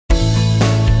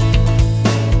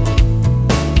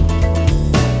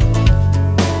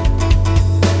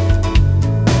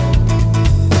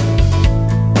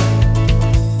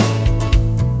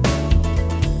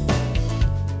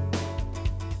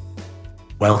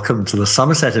Welcome to the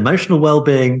Somerset Emotional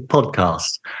Wellbeing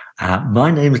Podcast.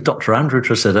 My name is Dr. Andrew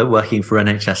Tresidder, working for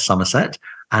NHS Somerset,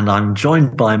 and I'm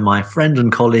joined by my friend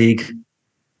and colleague.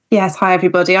 Yes, hi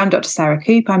everybody. I'm Dr. Sarah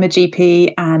Coop. I'm a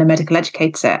GP and a medical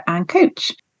educator and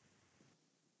coach.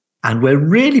 And we're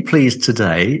really pleased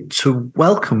today to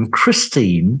welcome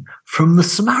Christine from the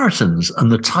Samaritans.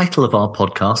 And the title of our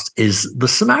podcast is The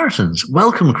Samaritans.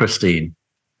 Welcome, Christine.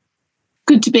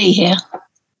 Good to be here.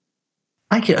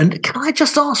 Thank you. And can I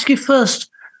just ask you first,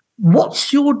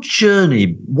 what's your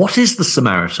journey? What is the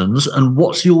Samaritans, and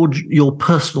what's your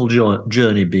personal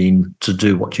journey been to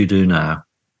do what you do now?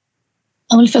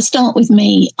 Well, if I start with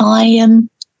me, I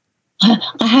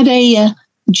had a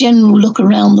general look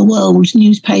around the world,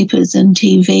 newspapers and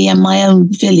TV and my own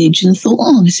village, and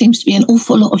thought, there seems to be an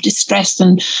awful lot of distress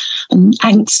and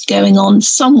angst going on.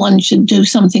 Someone should do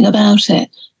something about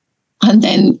it. And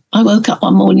then I woke up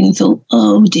one morning and thought,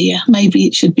 oh dear, maybe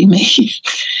it should be me.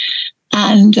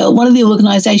 And one of the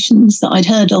organisations that I'd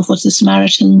heard of was the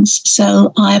Samaritans.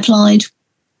 So I applied,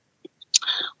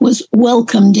 was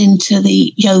welcomed into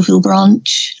the Yeovil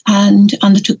branch and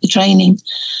undertook the training,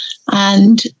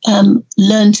 and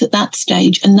learned at that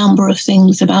stage a number of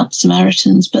things about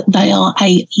Samaritans, but they are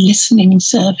a listening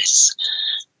service,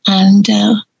 and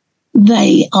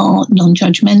they are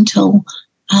non-judgmental.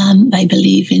 They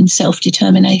believe in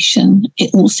self-determination.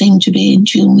 It all seemed to be in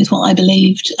tune with what I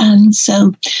believed. And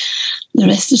so the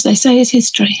rest, as they say, is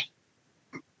history.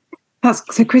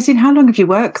 So, Christine, how long have you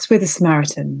worked with the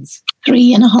Samaritans?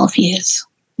 3.5 years.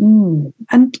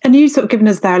 And you sort of given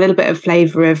us there a little bit of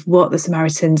flavour of what the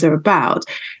Samaritans are about.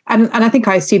 And I think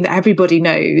I assume that everybody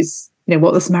knows,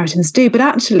 what the Samaritans do. But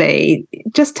actually,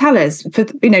 just tell us,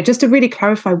 just to really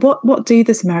clarify, what do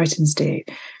the Samaritans do?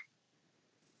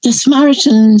 The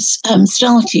Samaritans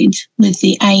started with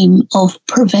the aim of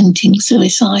preventing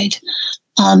suicide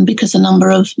because a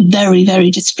number of very, very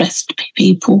distressed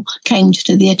people came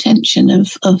to the attention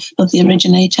of the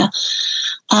originator.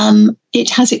 It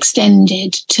has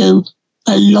extended to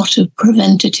a lot of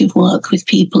preventative work with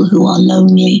people who are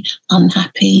lonely,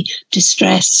 unhappy,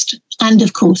 distressed, and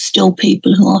of course still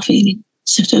people who are feeling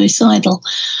suicidal.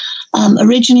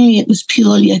 Originally it was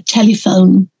purely a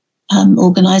telephone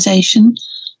organisation.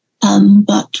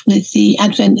 But with the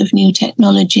advent of new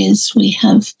technologies, we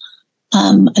have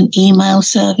an email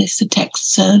service, a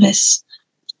text service.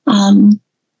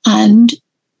 And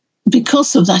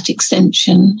because of that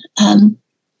extension,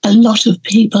 a lot of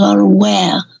people are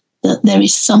aware that there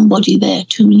is somebody there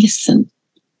to listen.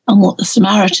 And what the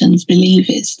Samaritans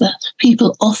believe is that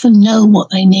people often know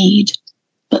what they need,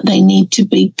 but they need to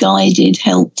be guided,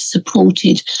 helped,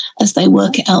 supported as they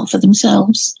work it out for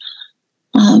themselves.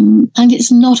 And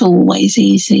it's not always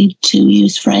easy to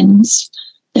use friends.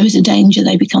 There is a danger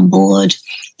they become bored,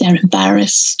 they're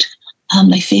embarrassed,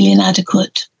 they feel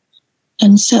inadequate.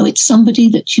 And so it's somebody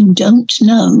that you don't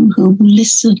know who will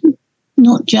listen,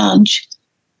 not judge,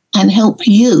 and help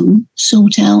you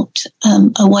sort out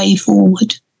a way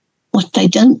forward. What they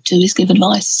don't do is give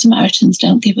advice. Samaritans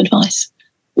don't give advice,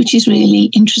 which is really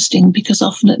interesting because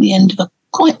often at the end of a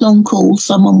quite long call,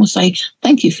 someone will say,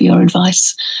 "Thank you for your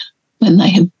advice," when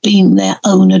they have been their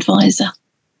own advisor.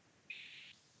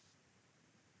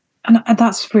 And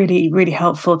that's really, really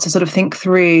helpful to sort of think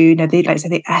through,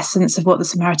 the essence of what the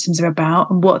Samaritans are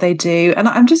about and what they do. And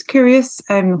I'm just curious,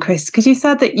 Chris, because you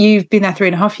said that you've been there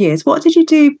 3.5 years. What did you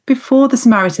do before the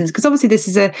Samaritans? Because obviously this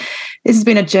has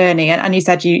been a journey. And you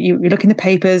said you look in the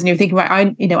papers and you're thinking, right,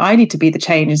 I need to be the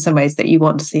change in some ways that you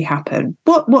want to see happen.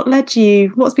 What led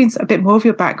you? What's been a bit more of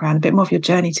your background, a bit more of your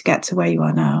journey to get to where you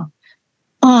are now?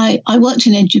 I worked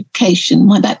in education.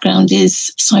 My background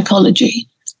is psychology,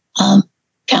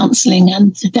 counselling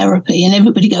and therapy. And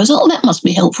everybody goes, oh, that must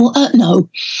be helpful. No,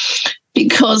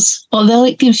 because although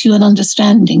it gives you an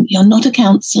understanding, you're not a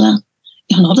counsellor,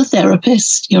 you're not a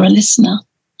therapist, you're a listener.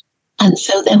 And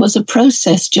so there was a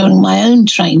process during my own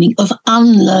training of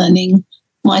unlearning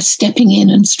my stepping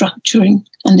in and structuring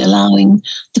and allowing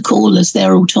the callers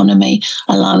their autonomy,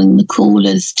 allowing the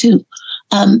callers to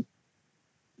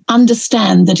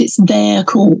understand that it's their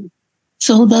call.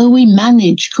 So although we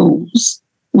manage calls,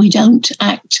 we don't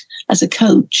act as a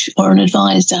coach or an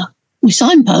advisor. We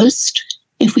signpost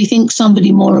if we think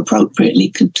somebody more appropriately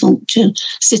could talk to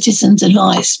citizens'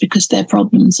 advice because their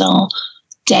problems are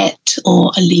debt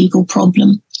or a legal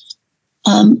problem.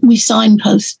 We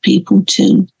signpost people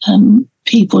to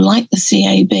people like the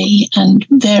CAB and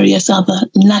various other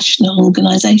national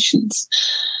organisations.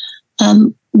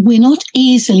 We're not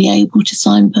easily able to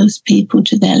signpost people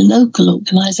to their local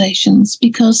organisations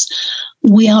because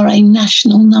we are a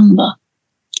national number.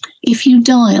 If you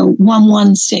dial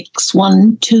 116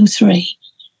 123,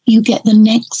 you get the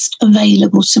next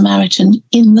available Samaritan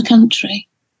in the country.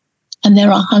 And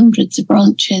there are hundreds of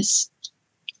branches.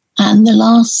 And the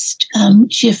last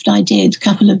shift I did a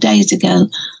couple of days ago,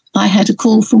 I had a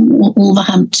call from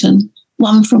Wolverhampton,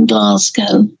 one from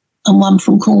Glasgow and one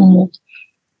from Cornwall.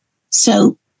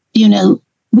 So,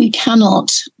 we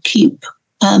cannot keep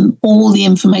all the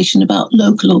information about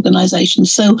local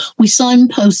organisations. So we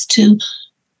signpost to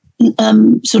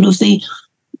sort of the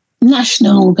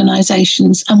national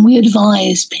organisations, and we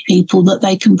advise people that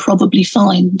they can probably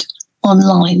find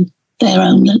online their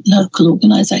own local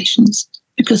organisations,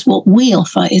 because what we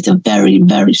offer is a very,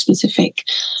 very specific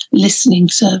listening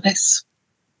service.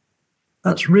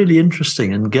 That's really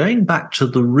interesting. And going back to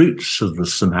the roots of the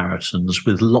Samaritans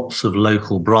with lots of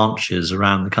local branches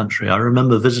around the country, I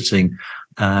remember visiting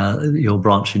your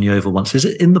branch in Yeovil once. Is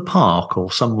it in the park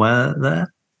or somewhere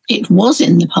there? It was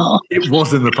in the park. It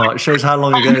was in the park. It shows how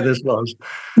long ago this was.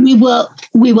 We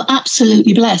were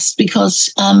absolutely blessed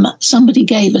because somebody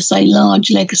gave us a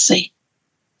large legacy,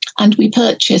 and we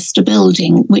purchased a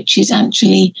building which is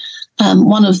actually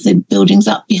one of the buildings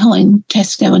up behind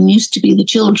Tesco and used to be the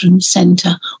children's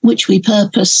centre, which we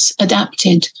purpose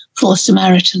adapted for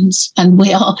Samaritans. And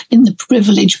we are in the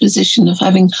privileged position of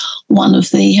having one of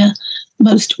the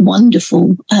most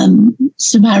wonderful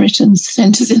Samaritans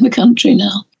centres in the country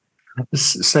now.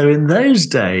 So in those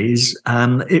days,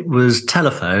 it was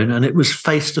telephone and it was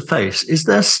face-to-face. Is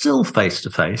there still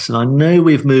face-to-face? And I know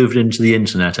we've moved into the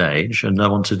internet age, and I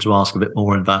wanted to ask a bit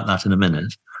more about that in a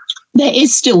minute. There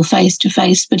is still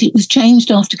face-to-face, but it was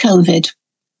changed after COVID.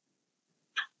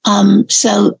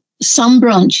 So some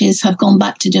branches have gone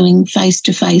back to doing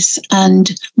face-to-face,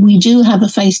 and we do have a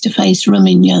face-to-face room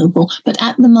in Yeovil, but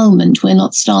at the moment we're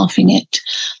not staffing it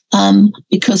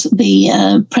because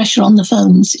the pressure on the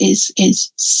phones is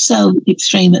so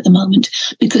extreme at the moment,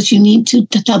 because you need to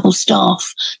double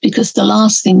staff, because the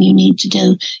last thing you need to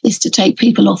do is to take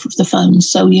people off of the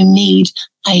phones. So you need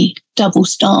a double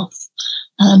staff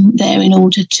there in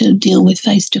order to deal with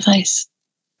face-to-face.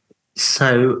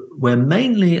 So we're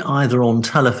mainly either on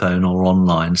telephone or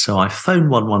online. So I phone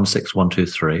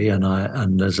 116123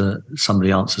 and there's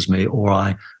somebody answers me, or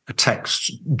I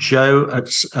text Joe at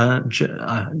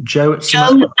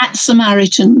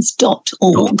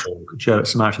Samaritans.org. Joe at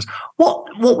Samaritans. What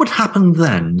would happen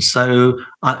then? So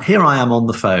here I am on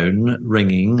the phone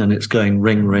ringing, and it's going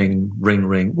ring, ring, ring,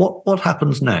 ring. What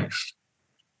happens next?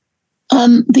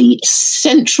 The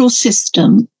central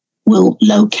system will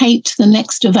locate the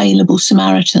next available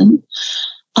Samaritan.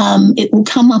 It will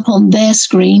come up on their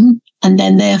screen, and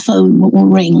then their phone will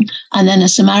ring, and then a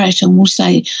Samaritan will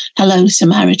say, "Hello,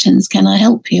 Samaritans, can I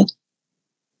help you?"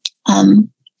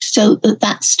 So at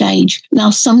that stage, now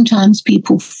sometimes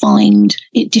people find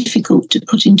it difficult to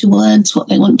put into words what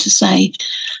they want to say.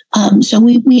 So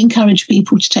we encourage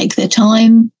people to take their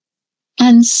time,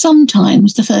 and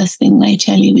sometimes the first thing they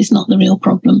tell you is not the real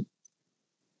problem.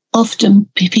 Often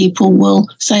people will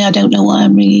say, "I don't know why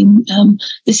I'm ringing.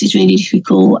 This is really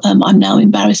difficult. I'm now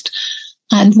embarrassed."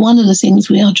 And one of the things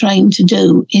we are trained to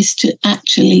do is to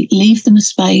actually leave them a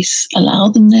space, allow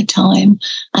them their time,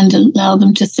 and allow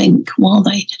them to think while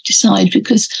they decide,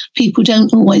 because people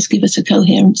don't always give us a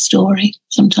coherent story.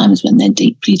 Sometimes when they're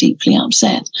deeply, deeply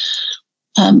upset,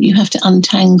 you have to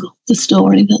untangle the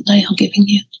story that they are giving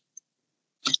you.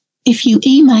 If you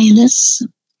email us,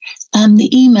 the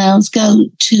emails go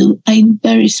to a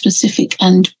very specific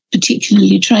and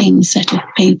particularly trained set of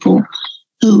people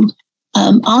who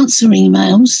answer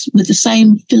emails with the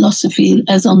same philosophy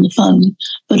as on the phone,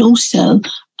 but also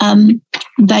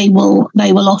they will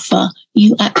offer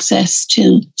you access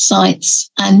to sites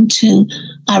and to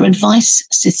our advice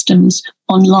systems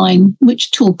online,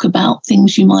 which talk about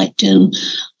things you might do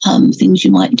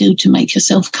to make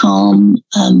yourself calm,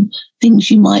 things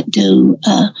you might do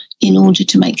in order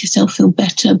to make yourself feel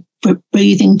better,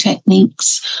 breathing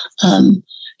techniques,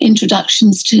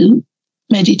 introductions to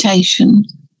meditation.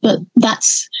 But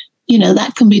that's,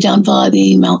 that can be done via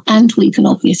the email, and we can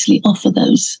obviously offer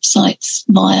those sites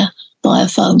via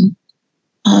phone.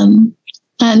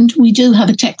 And we do have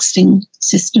a texting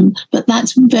system, but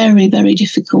that's very, very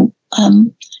difficult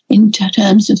in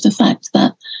terms of the fact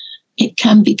that it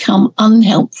can become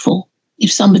unhelpful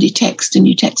if somebody texts and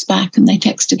you text back and they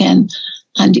text again,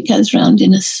 and it goes round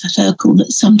in a circle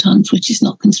that sometimes, which is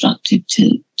not constructive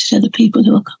to the people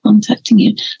who are contacting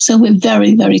you. So we're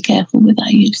very, very careful with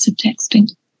our use of texting.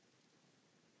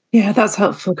 Yeah, that's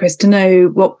helpful, Chris, to know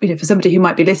what, for somebody who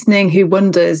might be listening, who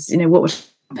wonders, what would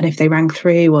happen if they rang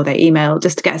through or they emailed,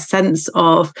 just to get a sense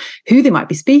of who they might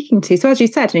be speaking to. So as you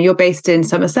said, you're based in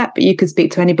Somerset, but you could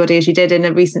speak to anybody, as you did in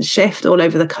a recent shift, all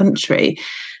over the country.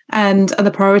 And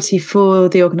the priority for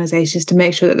the organisation is to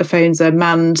make sure that the phones are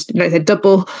manned,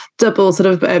 double sort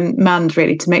of manned,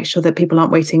 really, to make sure that people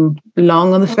aren't waiting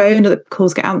long on the phone or that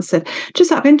calls get answered. Just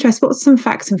out of interest, what's some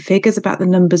facts and figures about the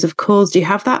numbers of calls? Do you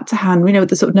have that to hand?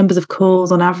 The sort of numbers of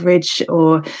calls on average,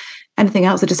 or anything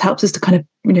else that just helps us to kind of,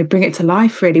 bring it to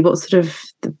life, really? What sort of...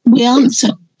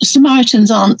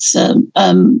 Samaritans answer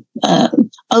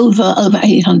over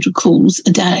 800 calls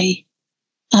a day.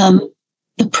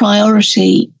 The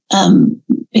priority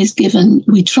is given.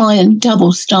 We try and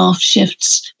double staff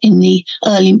shifts in the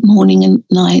early morning and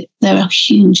night. There are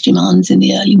huge demands in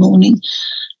the early morning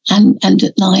and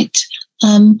at night.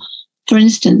 For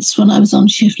instance, when I was on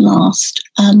shift last,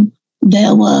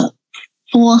 there were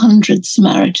 400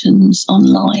 Samaritans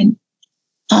online,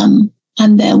 and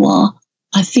there were,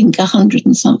 I think,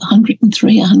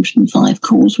 103, 105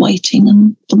 calls waiting,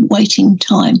 and the waiting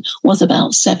time was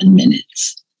about 7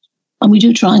 minutes. And we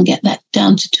do try and get that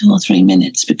down to 2 or 3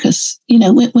 minutes because,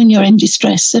 when you're in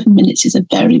distress, 7 minutes is a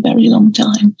very, very long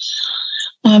time.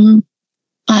 And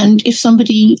if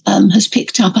somebody has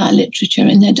picked up our literature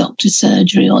in their doctor's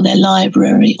surgery or their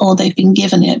library, or they've been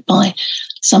given it by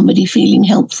somebody feeling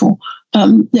helpful,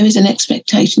 there is an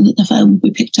expectation that the phone will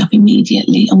be picked up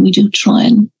immediately, and we do try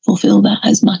and fulfill that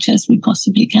as much as we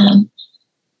possibly can.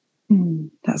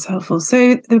 That's helpful.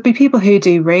 So there'll be people who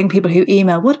do ring, people who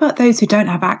email. What about those who don't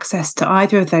have access to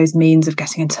either of those means of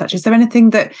getting in touch? Is there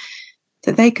anything that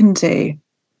they can do?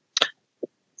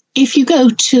 If you go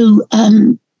to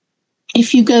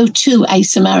a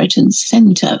Samaritan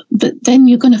centre, but then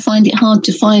you're going to find it hard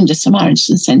to find a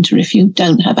Samaritan centre if you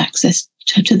don't have access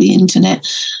to the internet.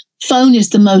 Phone is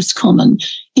the most common.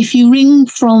 If you ring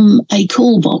from a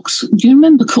call box, do you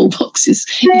remember call boxes?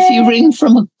 If you ring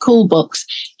from a call box,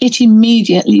 it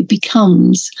immediately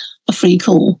becomes a free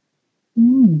call.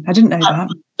 I didn't know that.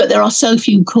 But there are so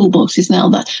few call boxes now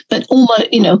but almost,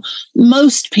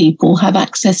 most people have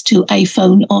access to a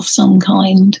phone of some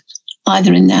kind,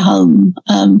 either in their home.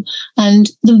 And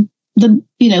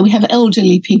we have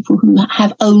elderly people who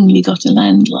have only got a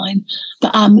landline,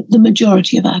 but the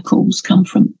majority of our calls come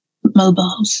from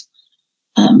mobiles.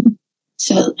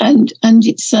 So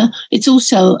it's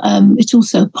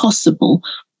also possible,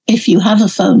 if you have a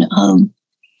phone at home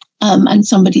and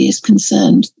somebody is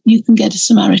concerned, you can get a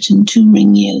Samaritan to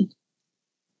ring you.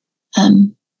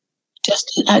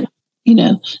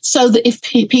 So that if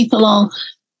people are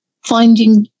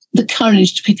finding the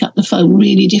courage to pick up the phone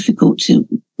really difficult to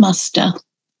muster,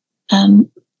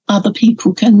 other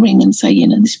people can ring and say,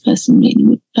 this person really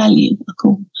would value a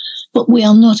call. But we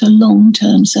are not a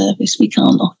long-term service. We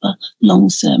can't offer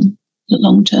long-term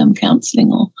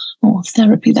counselling or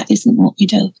therapy. That isn't what we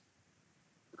do.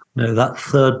 No, that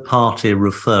third-party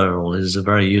referral is a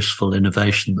very useful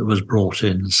innovation that was brought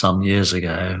in some years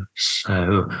ago.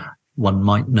 So one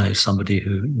might know somebody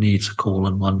who needs a call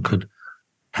and one could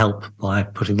help by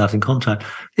putting that in contact.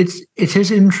 It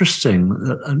is interesting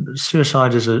that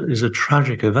suicide is a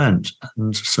tragic event,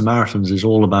 and Samaritans is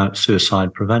all about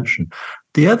suicide prevention.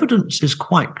 The evidence is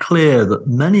quite clear that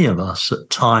many of us at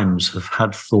times have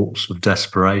had thoughts of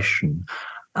desperation,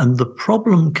 and the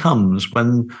problem comes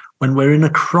when we're in a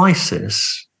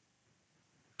crisis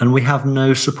and we have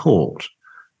no support.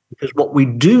 Because what we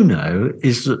do know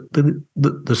is that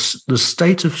the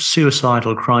state of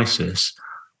suicidal crisis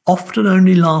often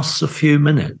only lasts a few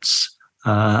minutes.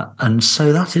 And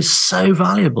so that is so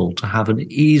valuable to have an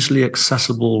easily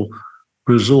accessible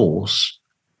resource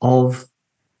of,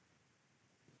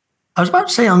 I was about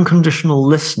to say unconditional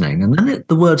listening, and then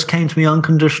the words came to me,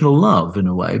 unconditional love in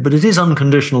a way, but it is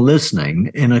unconditional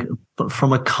listening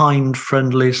from a kind,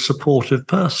 friendly, supportive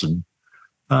person.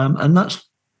 And that's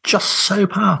just so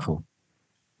powerful.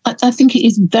 I think it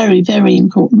is very, very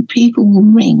important. People will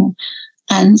ring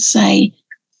and say,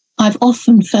 I've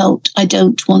often felt I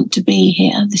don't want to be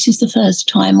here. This is the first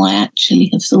time I actually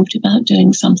have thought about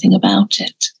doing something about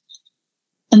it.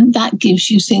 And that gives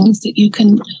you things that you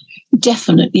can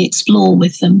definitely explore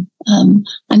with them. And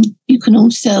you can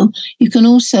also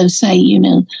say,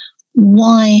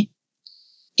 why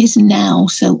is now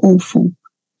so awful?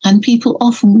 And people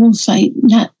often will say,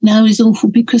 now is awful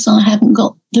because I haven't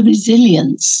got the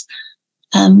resilience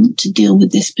to deal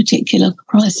with this particular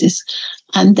crisis,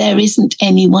 and there isn't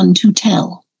anyone to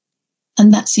tell.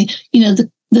 And that's it.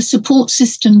 The support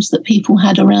systems that people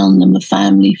had around them of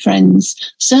family, friends,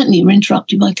 certainly were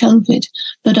interrupted by COVID,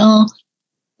 but are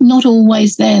not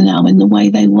always there now in the way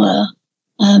they were.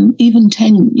 Even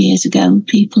 10 years ago,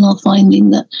 people are finding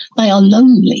that they are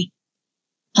lonely,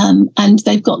 and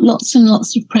they've got lots and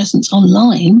lots of presence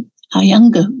online, our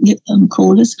younger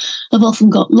callers, have often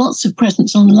got lots of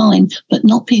presence online, but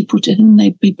not people to whom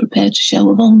they'd be prepared to show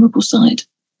a vulnerable side.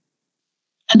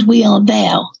 And we are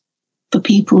there for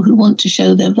people who want to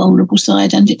show their vulnerable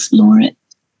side and explore it.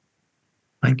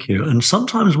 Thank you. And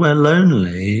sometimes we're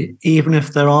lonely, even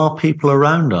if there are people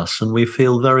around us, and we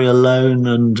feel very alone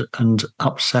and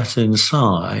upset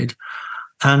inside.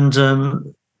 And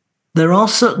there are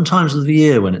certain times of the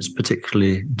year when it's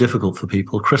particularly difficult for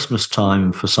people. Christmas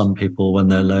time for some people when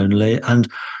they're lonely, and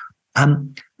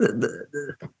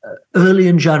early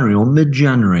in January or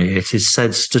mid-January, it is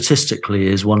said statistically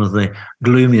is one of the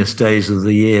gloomiest days of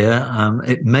the year.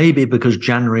 It may be because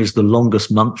January is the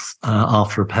longest month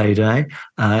after a payday.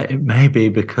 It may be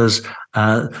because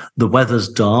the weather's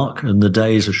dark and the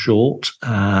days are short,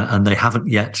 and they haven't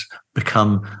yet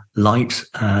become light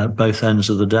both ends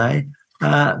of the day.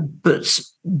 But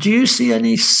do you see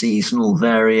any seasonal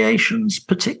variations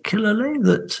particularly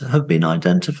that have been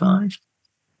identified?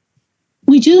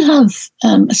 We do have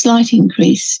a slight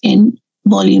increase in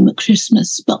volume at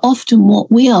Christmas, but often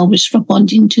what we are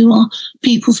responding to are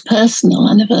people's personal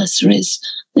anniversaries,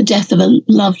 the death of a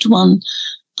loved one,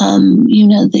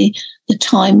 the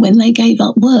time when they gave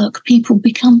up work. People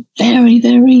become very,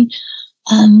 very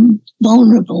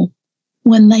vulnerable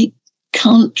when they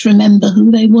can't remember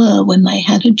who they were when they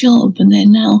had a job, and they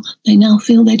now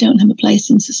feel they don't have a place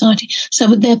in society. So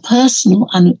their personal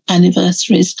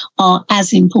anniversaries are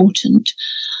as important.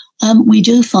 We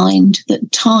do find that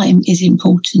time is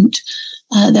important.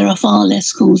 There are far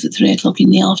less calls at 3 o'clock in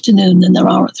the afternoon than there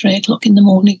are at 3 o'clock in the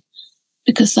morning,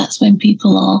 because that's when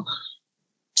people are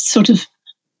sort of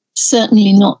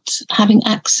certainly not having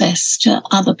access to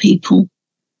other people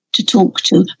to talk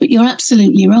to. But you're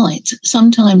absolutely right.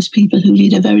 Sometimes people who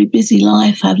lead a very busy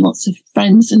life, have lots of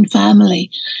friends and family,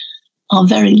 are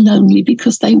very lonely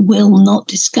because they will not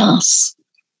discuss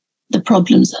the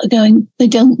problems that are going. They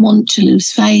don't want to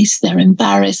lose face. They're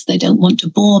embarrassed. They don't want to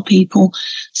bore people.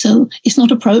 So it's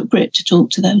not appropriate to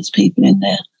talk to those people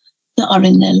that are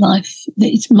in their life.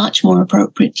 It's much more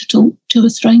appropriate to talk to a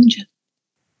stranger.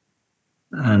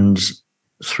 And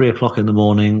 3 o'clock in the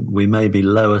morning, we may be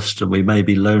lowest and we may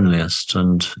be loneliest,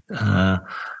 and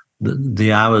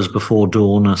the hours before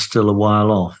dawn are still a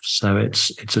while off. So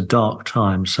it's a dark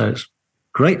time. So it's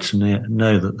great to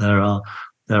know that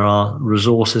there are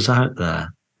resources out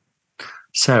there.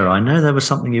 Sarah, I know there was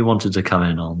something you wanted to come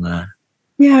in on there.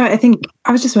 Yeah, I think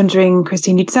I was just wondering,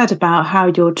 Christine, you'd said about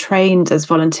how you're trained as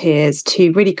volunteers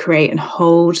to really create and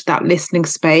hold that listening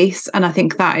space. And I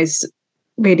think that is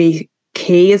really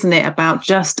key, isn't it, about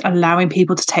just allowing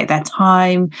people to take their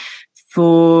time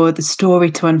for the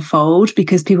story to unfold,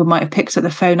 because people might have picked up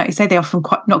the phone, like you say, they often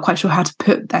not quite sure how to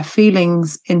put their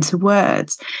feelings into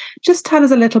words. Just tell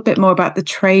us a little bit more about the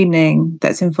training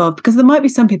that's involved, because there might be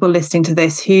some people listening to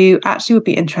this who actually would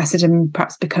be interested in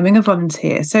perhaps becoming a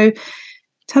volunteer. So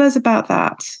tell us about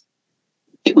that.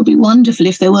 It would be wonderful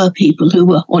if there were people who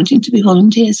were wanting to be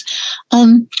volunteers.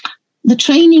 The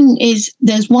training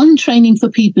there's one training for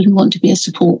people who want to be a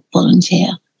support volunteer.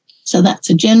 So that's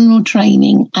a general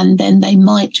training, and then they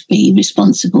might be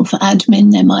responsible for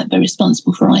admin, they might be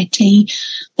responsible for IT,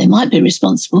 they might be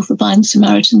responsible for buying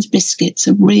Samaritans biscuits,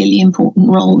 a really important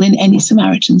role in any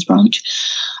Samaritans branch.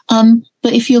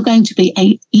 But if you're going to be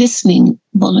a listening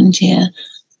volunteer,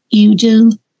 you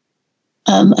do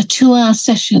a 2-hour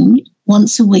session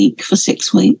once a week for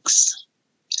 6 weeks,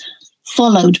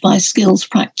 followed by skills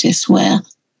practice where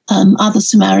other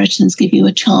Samaritans give you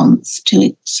a chance to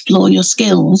explore your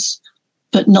skills,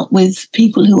 but not with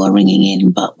people who are ringing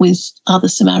in, but with other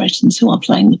Samaritans who are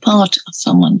playing the part of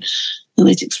someone who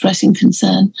is expressing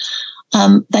concern.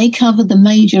 They cover the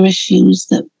major issues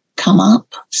that come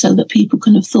up so that people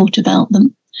can have thought about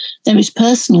them. There is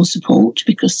personal support,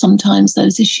 because sometimes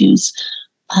those issues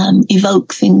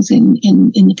evoke things in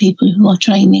the people who are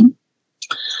training.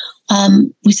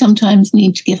 We sometimes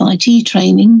need to give IT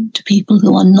training to people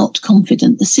who are not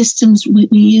confident. The systems we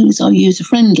use are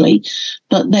user-friendly,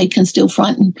 but they can still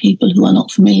frighten people who are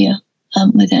not familiar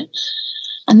with it.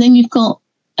 And then you've got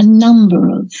a number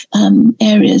of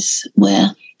areas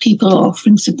where people are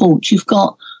offering support. You've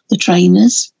got the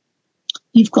trainers.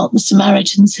 You've got the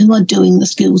Samaritans who are doing the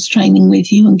skills training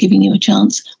with you and giving you a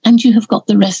chance. And you have got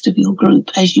the rest of your group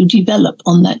as you develop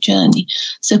on that journey.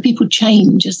 So people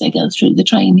change as they go through the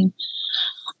training.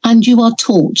 And you are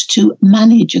taught to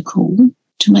manage a call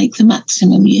to make the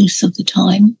maximum use of the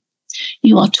time.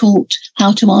 You are taught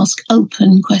how to ask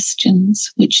open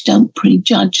questions which don't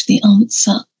prejudge the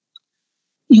answer.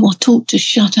 You are taught to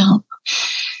shut up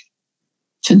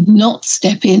to not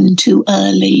step in too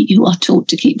early. You are taught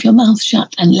to keep your mouth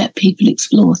shut and let people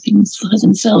explore things for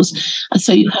themselves. And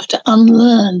so you have to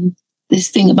unlearn this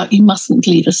thing about you mustn't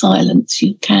leave a silence.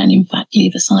 You can, in fact,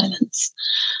 leave a silence.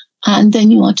 And then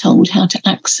you are told how to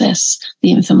access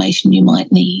the information you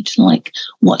might need, like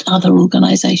what other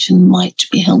organisation might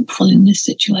be helpful in this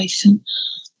situation.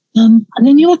 And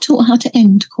then you are taught how to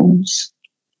end calls.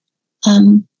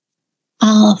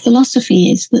 Our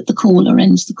philosophy is that the caller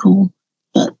ends the call,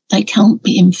 but they can't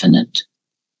be infinite.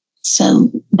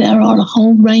 So there are a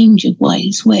whole range of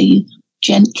ways where you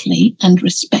gently and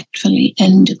respectfully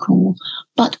end a call,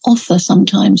 but offer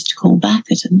sometimes to call back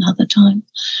at another time.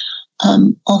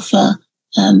 Offer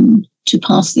to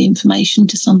pass the information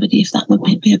to somebody if that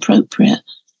would be appropriate,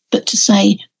 but to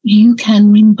say, you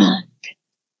can ring back.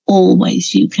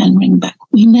 Always you can ring back.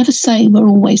 We never say we're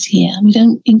always here. We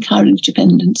don't encourage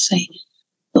dependency,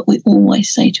 but we always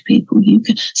say to people, you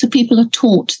can. So people are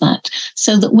taught that,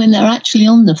 so that when they're actually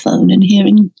on the phone and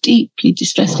hearing deeply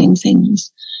distressing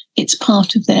things, it's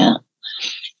part of their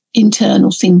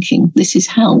internal thinking. This is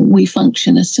how we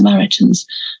function as Samaritans.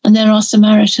 And there are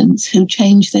Samaritans who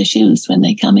change their shoes when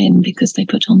they come in because they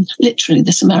put on literally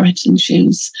the Samaritan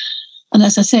shoes. And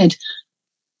as I said,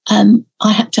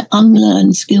 I had to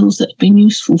unlearn skills that have been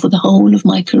useful for the whole of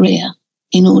my career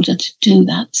in order to do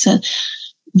that. So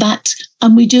that,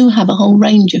 and we do have a whole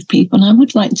range of people. And I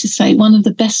would like to say one of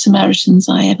the best Samaritans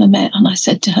I ever met, and I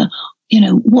said to her,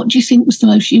 what do you think was the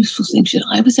most useful thing? She said,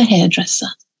 I was a hairdresser.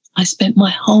 I spent my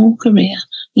whole career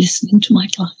listening to my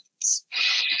clients.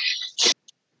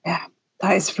 Yeah,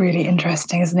 that is really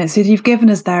interesting, isn't it? So you've given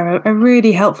us there a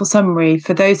really helpful summary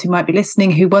for those who might be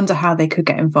listening who wonder how they could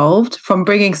get involved, from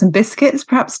bringing some biscuits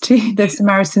perhaps to the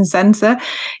Samaritan Centre,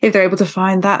 if they're able to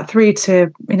find that, through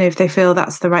to, if they feel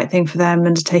that's the right thing for them,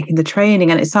 and taking the training.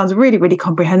 And it sounds really, really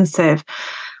comprehensive.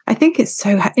 I think it's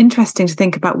so interesting to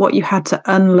think about what you had to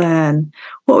unlearn.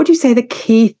 What would you say the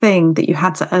key thing that you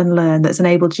had to unlearn that's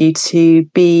enabled you to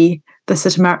be the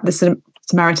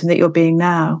Samaritan that you're being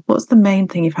now? What's the main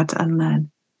thing you've had to unlearn?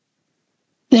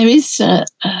 There is a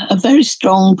very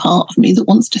strong part of me that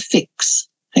wants to fix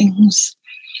things.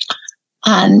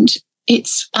 And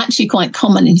it's actually quite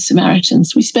common in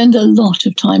Samaritans. We spend a lot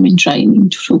of time in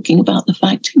training talking about the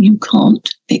fact you can't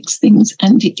fix things,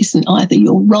 and it isn't either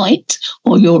your right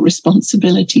or your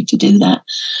responsibility to do that.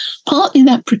 Partly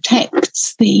that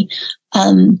protects the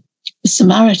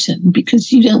Samaritan,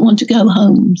 because you don't want to go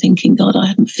home thinking, God, I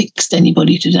haven't fixed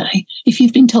anybody today. If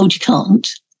you've been told you can't,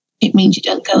 it means you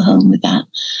don't go home with that.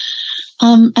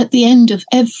 At the end of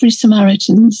every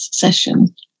Samaritan's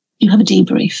session, you have a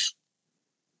debrief.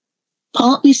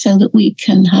 Partly so that we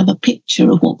can have a picture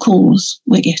of what calls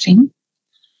we're getting,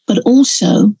 but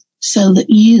also so that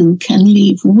you can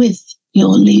leave with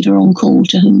your leader on call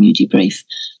to whom you debrief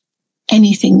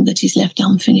anything that is left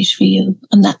unfinished for you.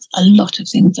 And that's a lot of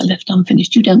things are left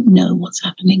unfinished. You don't know what's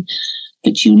happening,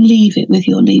 but you leave it with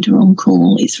your leader on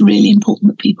call. It's really important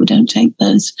that people don't take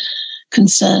those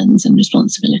concerns and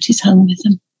responsibilities home with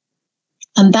them.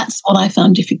 And that's what I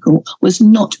found difficult, was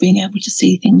not being able to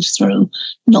see things through,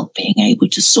 not being able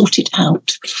to sort it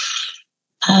out,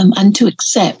 and to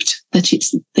accept that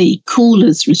it's the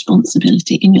caller's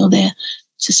responsibility, and you're there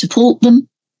to support them,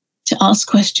 to ask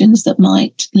questions that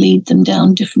might lead them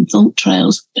down different thought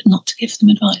trails, but not to give them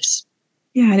advice.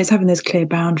 Yeah, and it's having those clear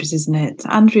boundaries, isn't it?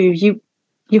 Andrew,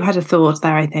 you had a thought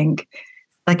there, I think.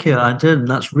 Thank you, I did. And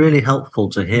that's really helpful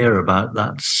to hear about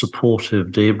that supportive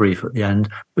debrief at the end.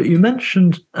 But you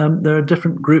mentioned there are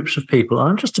different groups of people.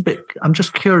 I'm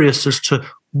just curious as to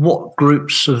what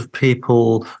groups of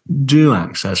people do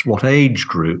access, what age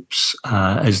groups.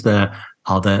 Is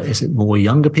it more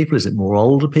younger people? Is it more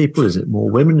older people? Is it more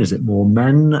women? Is it more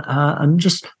men? And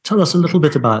just tell us a little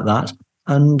bit about that,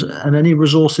 and any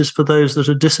resources for those that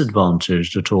are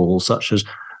disadvantaged at all, such as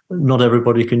not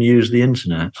everybody can use the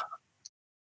internet.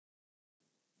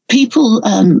 People,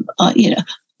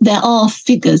 there are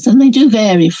figures, and they do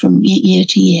vary from year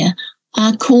to year.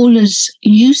 Our callers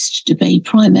used to be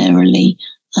primarily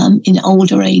in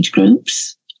older age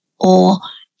groups or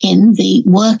in the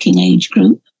working age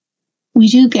group. We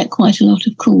do get quite a lot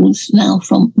of calls now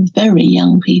from very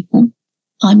young people,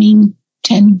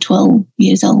 10, 12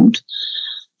 years old,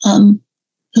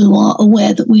 who are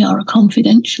aware that we are a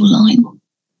confidential line,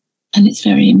 and it's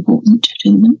very important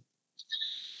to them.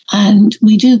 And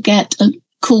we do get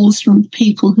calls from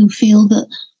people who feel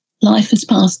that life has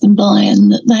passed them by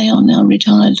and that they are now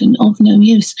retired and of no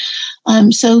use.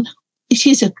 So it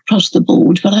is across the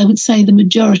board, but I would say the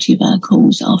majority of our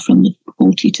calls are from the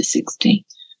 40 to 60.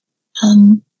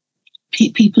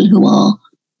 People who are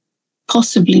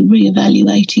possibly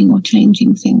reevaluating or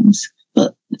changing things.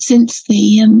 But since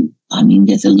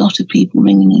there's a lot of people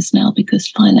ringing us now because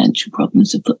financial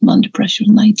problems have put them under pressure,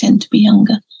 and they tend to be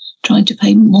younger, trying to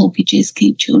pay mortgages,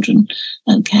 keep children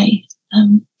okay.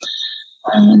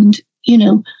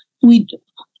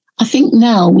 I think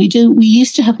now we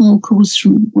used to have more calls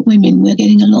from women. We're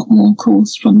getting a lot more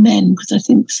calls from men because I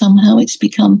think somehow it's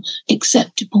become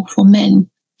acceptable for men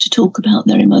to talk about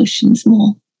their emotions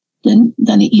more than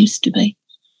it used to be.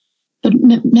 But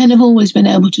men have always been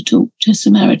able to talk to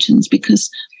Samaritans because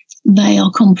they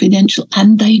are confidential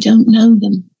and they don't know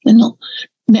them. They're not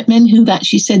men who've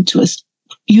actually said to us,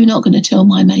 "You're not going to tell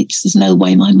my mates. There's no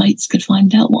way my mates could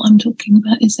find out what I'm talking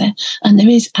about, is there?" And there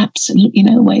is absolutely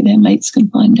no way their mates can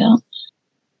find out.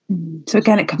 So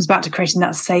again, it comes back to creating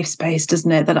that safe space,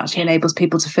 doesn't it? That actually enables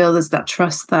people to feel there's that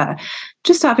trust there.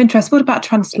 Just out of interest, what about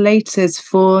translators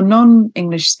for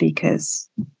non-English speakers?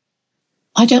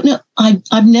 I don't know.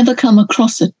 I've never come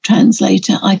across a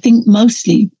translator. I think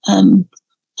mostly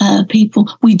people,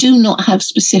 we do not have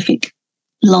specific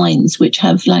lines which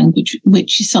have language,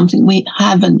 which is something we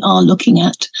have and are looking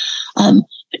at.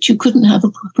 But you couldn't have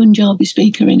a Punjabi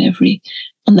speaker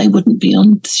and they wouldn't be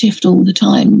on shift all the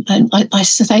time. And I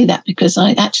say that because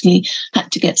I actually had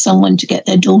to get someone to get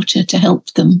their daughter to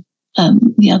help them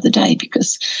the other day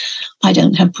because I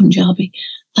don't have Punjabi.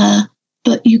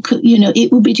 But you could,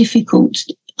 it would be difficult.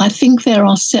 I think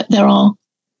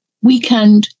we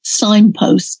can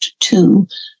signpost to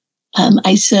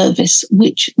a service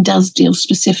which does deal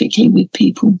specifically with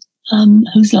people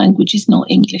whose language is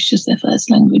not English as their first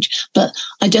language. But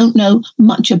I don't know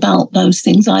much about those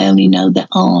things. I only know there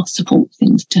are support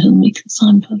things to whom we can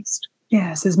signpost.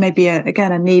 Yes, there's maybe a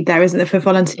need there, isn't there, for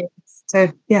volunteers? So,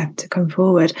 to come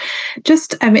forward.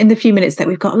 Just in the few minutes that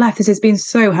we've got left, this has been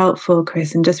so helpful,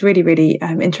 Chris, and just really, really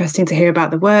interesting to hear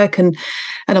about the work and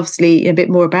obviously a bit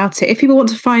more about it. If people want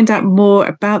to find out more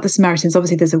about the Samaritans,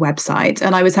 obviously there's a website,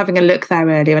 and I was having a look there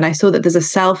earlier and I saw that there's a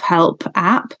self-help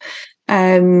app.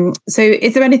 So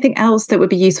is there anything else that would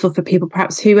be useful for people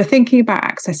perhaps who are thinking about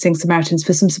accessing Samaritans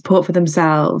for some support for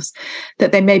themselves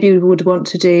that they maybe would want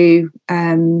to do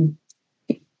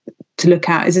to look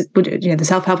at? Is it, the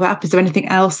self-help app? Is there anything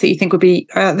else that you think would be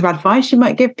the advice you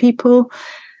might give people?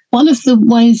 One of the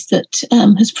ways that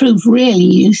has proved really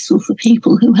useful for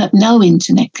people who have no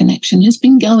internet connection has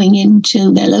been going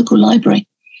into their local library.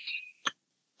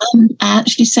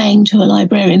 Actually saying to a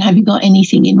librarian, "Have you got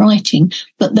anything in writing?"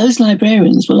 But those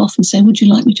librarians will often say, "Would you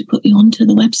like me to put you onto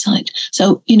the website?"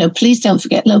 So, please don't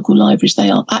forget local libraries. They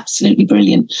are absolutely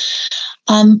brilliant.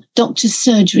 Doctors'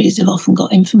 surgeries have often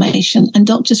got information, and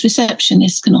doctors'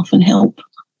 receptionists can often help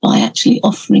by actually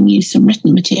offering you some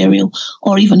written material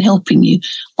or even helping you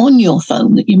on your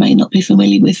phone that you may not be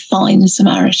familiar with find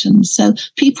Samaritans. So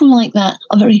people like that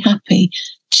are very happy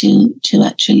to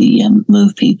actually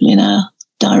move people in our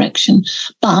direction.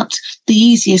 But the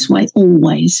easiest way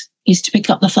always is to pick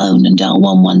up the phone and dial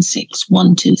 116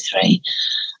 123,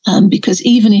 because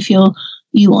even if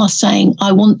you are saying,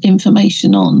 "I want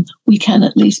information on," we can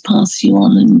at least pass you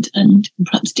on and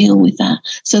perhaps deal with that.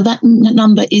 So that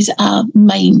number is our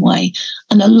main way.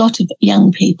 And a lot of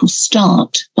young people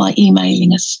start by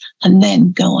emailing us and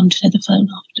then go on to the phone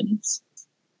afterwards.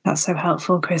 That's so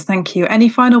helpful, Chris. Thank you. Any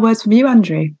final words from you,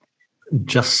 Andrew?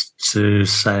 Just to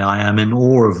say I am in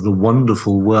awe of the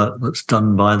wonderful work that's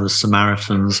done by the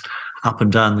Samaritans up and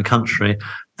down the country.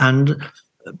 And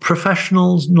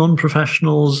professionals,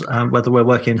 non-professionals, whether we're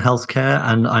working in healthcare,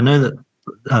 and I know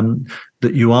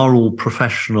that you are all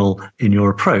professional in your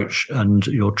approach and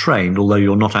you're trained, although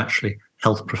you're not actually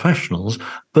health professionals.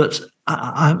 But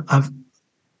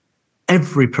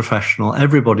every professional,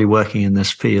 everybody working in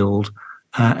this field,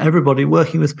 everybody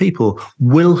working with people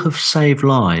will have saved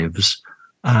lives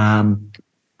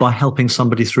by helping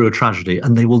somebody through a tragedy,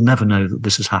 and they will never know that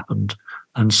this has happened.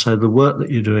 And so the work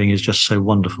that you're doing is just so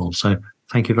wonderful. So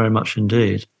thank you very much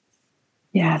indeed.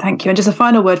 Yeah, thank you. And just a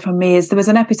final word from me is there was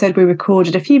an episode we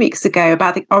recorded a few weeks ago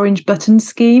about the Orange Button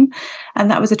scheme.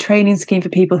 And that was a training scheme for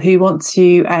people who want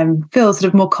to feel sort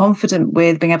of more confident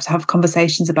with being able to have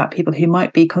conversations about people who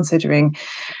might be considering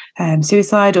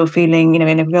suicide or feeling,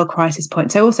 in a real crisis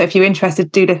point. So also, if you're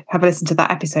interested, do have a listen to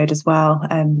that episode as well,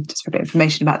 just for a bit of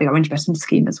information about the Orange Button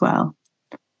scheme as well.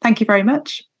 Thank you very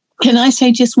much. Can I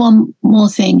say just one more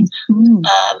thing?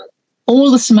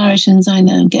 All the Samaritans I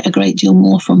know get a great deal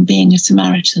more from being a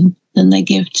Samaritan than they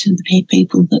give to the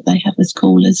people that they have as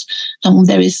callers. And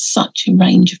there is such a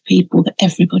range of people that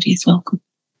everybody is welcome.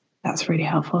 That's really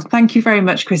helpful. Thank you very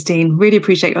much, Christine. Really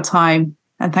appreciate your time.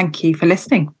 And thank you for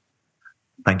listening.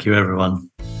 Thank you, everyone.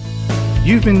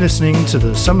 You've been listening to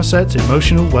the Somerset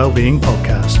Emotional Wellbeing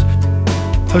Podcast.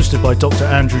 hosted by Dr.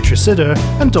 Andrew Tresidder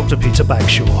and Dr. Peter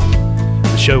Bagshaw.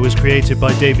 The show was created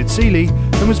by David Seeley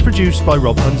and was produced by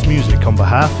Rob Hunt's Music on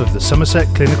behalf of the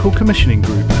Somerset Clinical Commissioning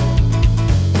Group.